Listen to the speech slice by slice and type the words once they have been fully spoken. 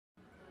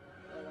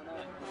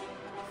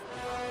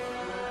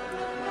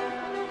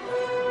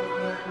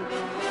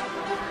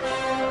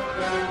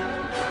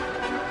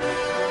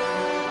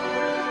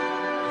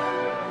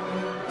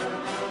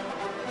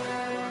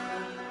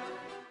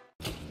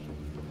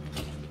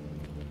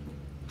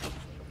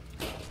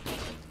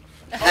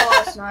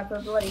sniper,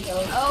 bloody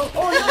hell. Oh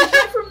no,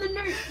 it's from the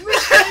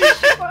roof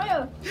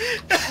fire!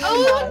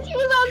 Oh, she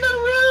was on the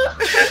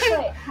roof!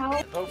 Wait,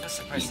 how? Vote for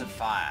suppressive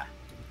fire.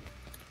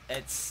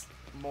 It's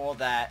more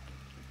that...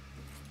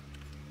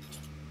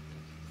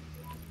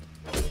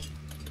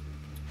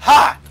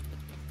 Ha!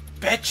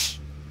 Bitch!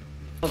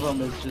 One of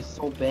them is just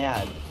so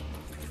bad.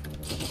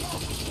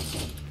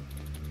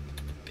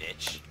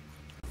 Bitch.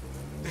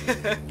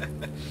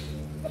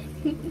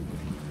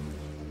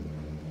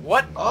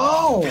 What?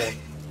 Oh!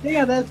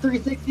 Yeah, that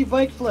 360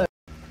 bike flip.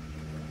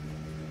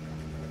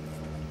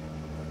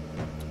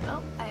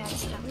 Oh, I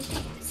accidentally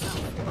cut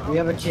myself. We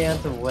have a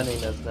chance of winning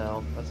this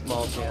now. A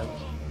small chance.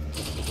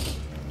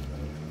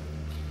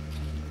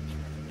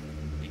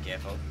 Be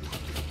careful.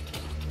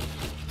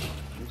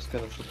 I'm just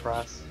gonna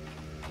suppress.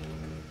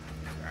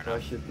 Fair So I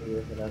enough. should be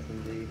with an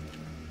SMG.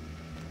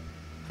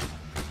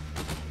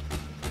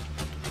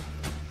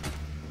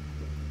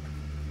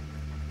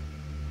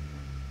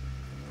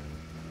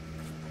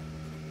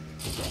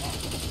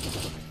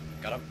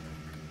 Got him.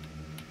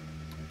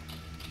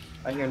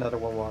 I hear another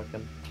one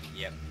walking.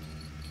 Yep.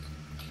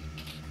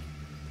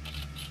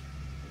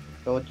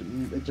 So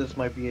it just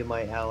might be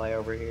my ally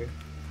over here.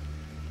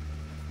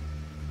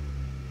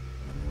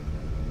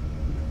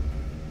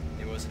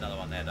 There was another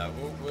one there though.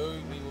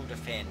 We will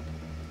defend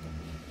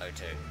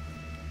O2.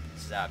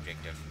 This is our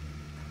objective.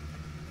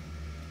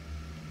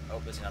 Oh,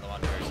 there's another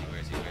one. Where is he? Where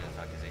is he? Where the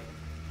fuck is he?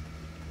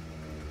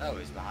 Oh,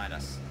 he's behind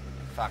us.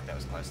 Fuck, that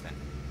was close then.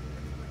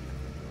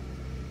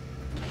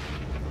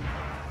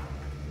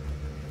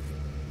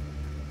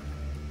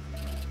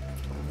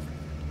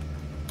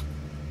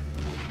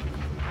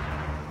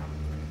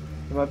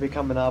 He might be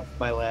coming up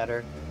my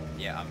ladder.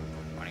 Yeah, I'm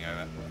running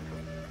over.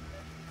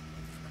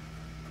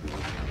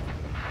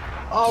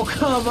 Oh,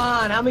 come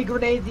on! How many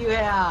grenades do you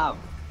have?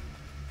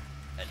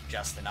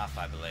 Just enough,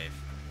 I believe.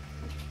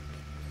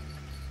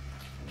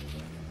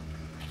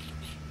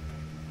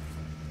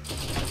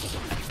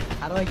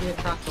 How do I get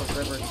across those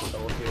rivers with the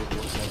O2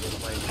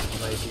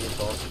 my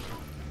vehicle?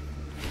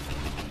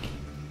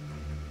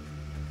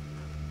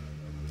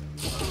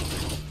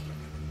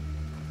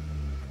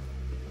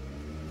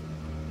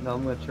 No,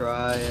 I'm gonna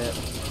try it.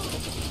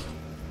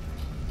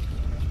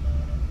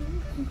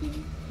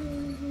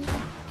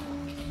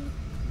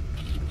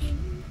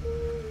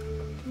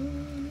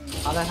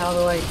 How the hell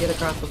do I get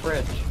across the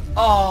bridge?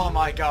 Oh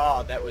my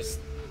god, that was...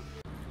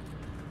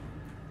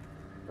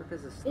 What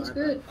is this? It's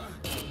good.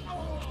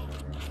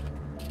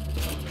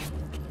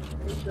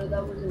 Pretty sure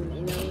that wasn't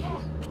me, that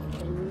was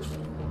just Henry.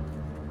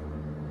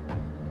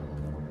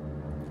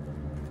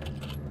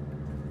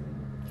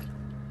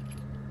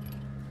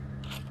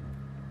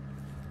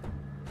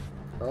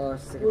 Oh,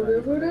 sick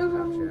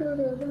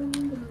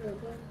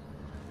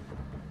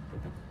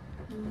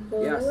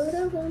Yes.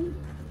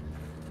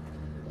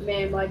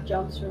 Man, my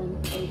jumps are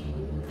on the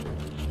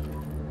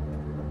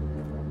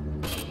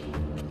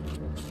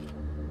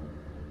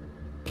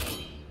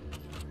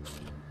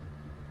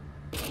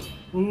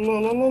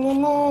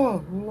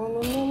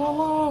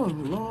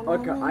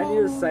Okay, I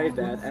need to save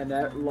that, and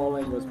that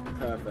lolling was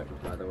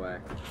perfect, by the way.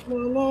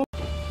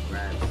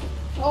 Rad.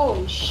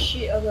 Oh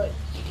shit, I got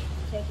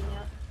taken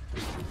out.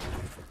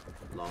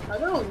 I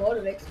got a lot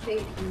of XP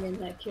from getting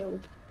that kill.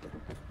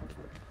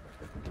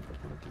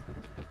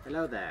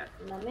 Hello there.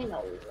 And I mean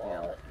a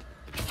lot.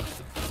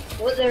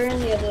 What, they're in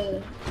the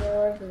other,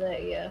 they're over there,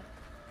 yeah.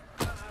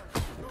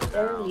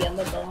 They're in the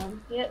other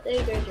bomb. Yep, there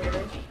you go,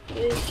 Jerry.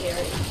 There's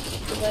Jerry.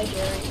 Goodbye,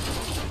 Jerry.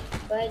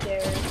 Bye,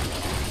 Jerry.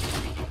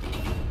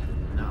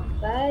 No.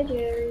 Bye,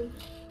 Jerry.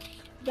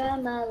 Goodbye,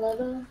 my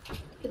lover.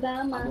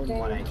 Goodbye, my I'm on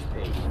 1 friend.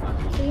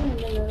 HP. See you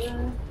in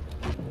another.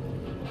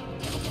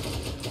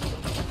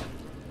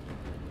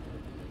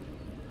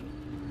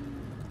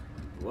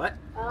 What?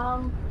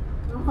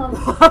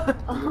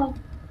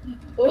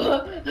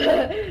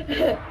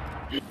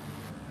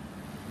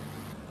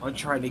 I'm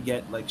trying to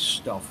get like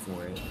stuff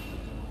for it.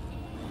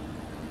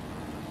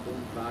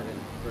 Bargain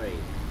free.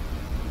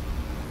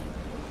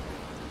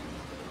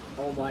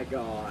 Oh my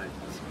god.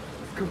 It's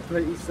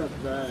completely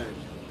submerged.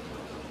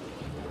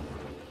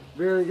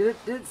 Really? Did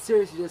it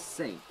seriously just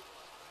sink?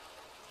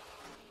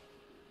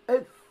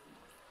 It...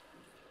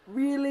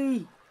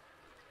 Really?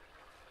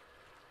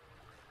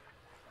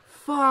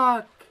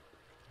 Fuck!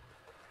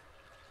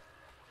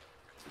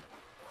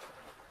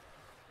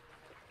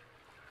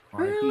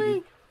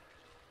 Really?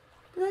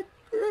 Did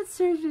that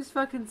seriously just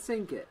fucking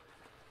sink it?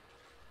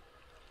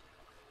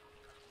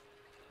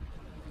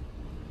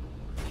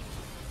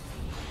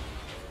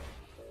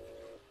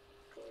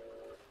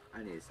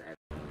 I need to save.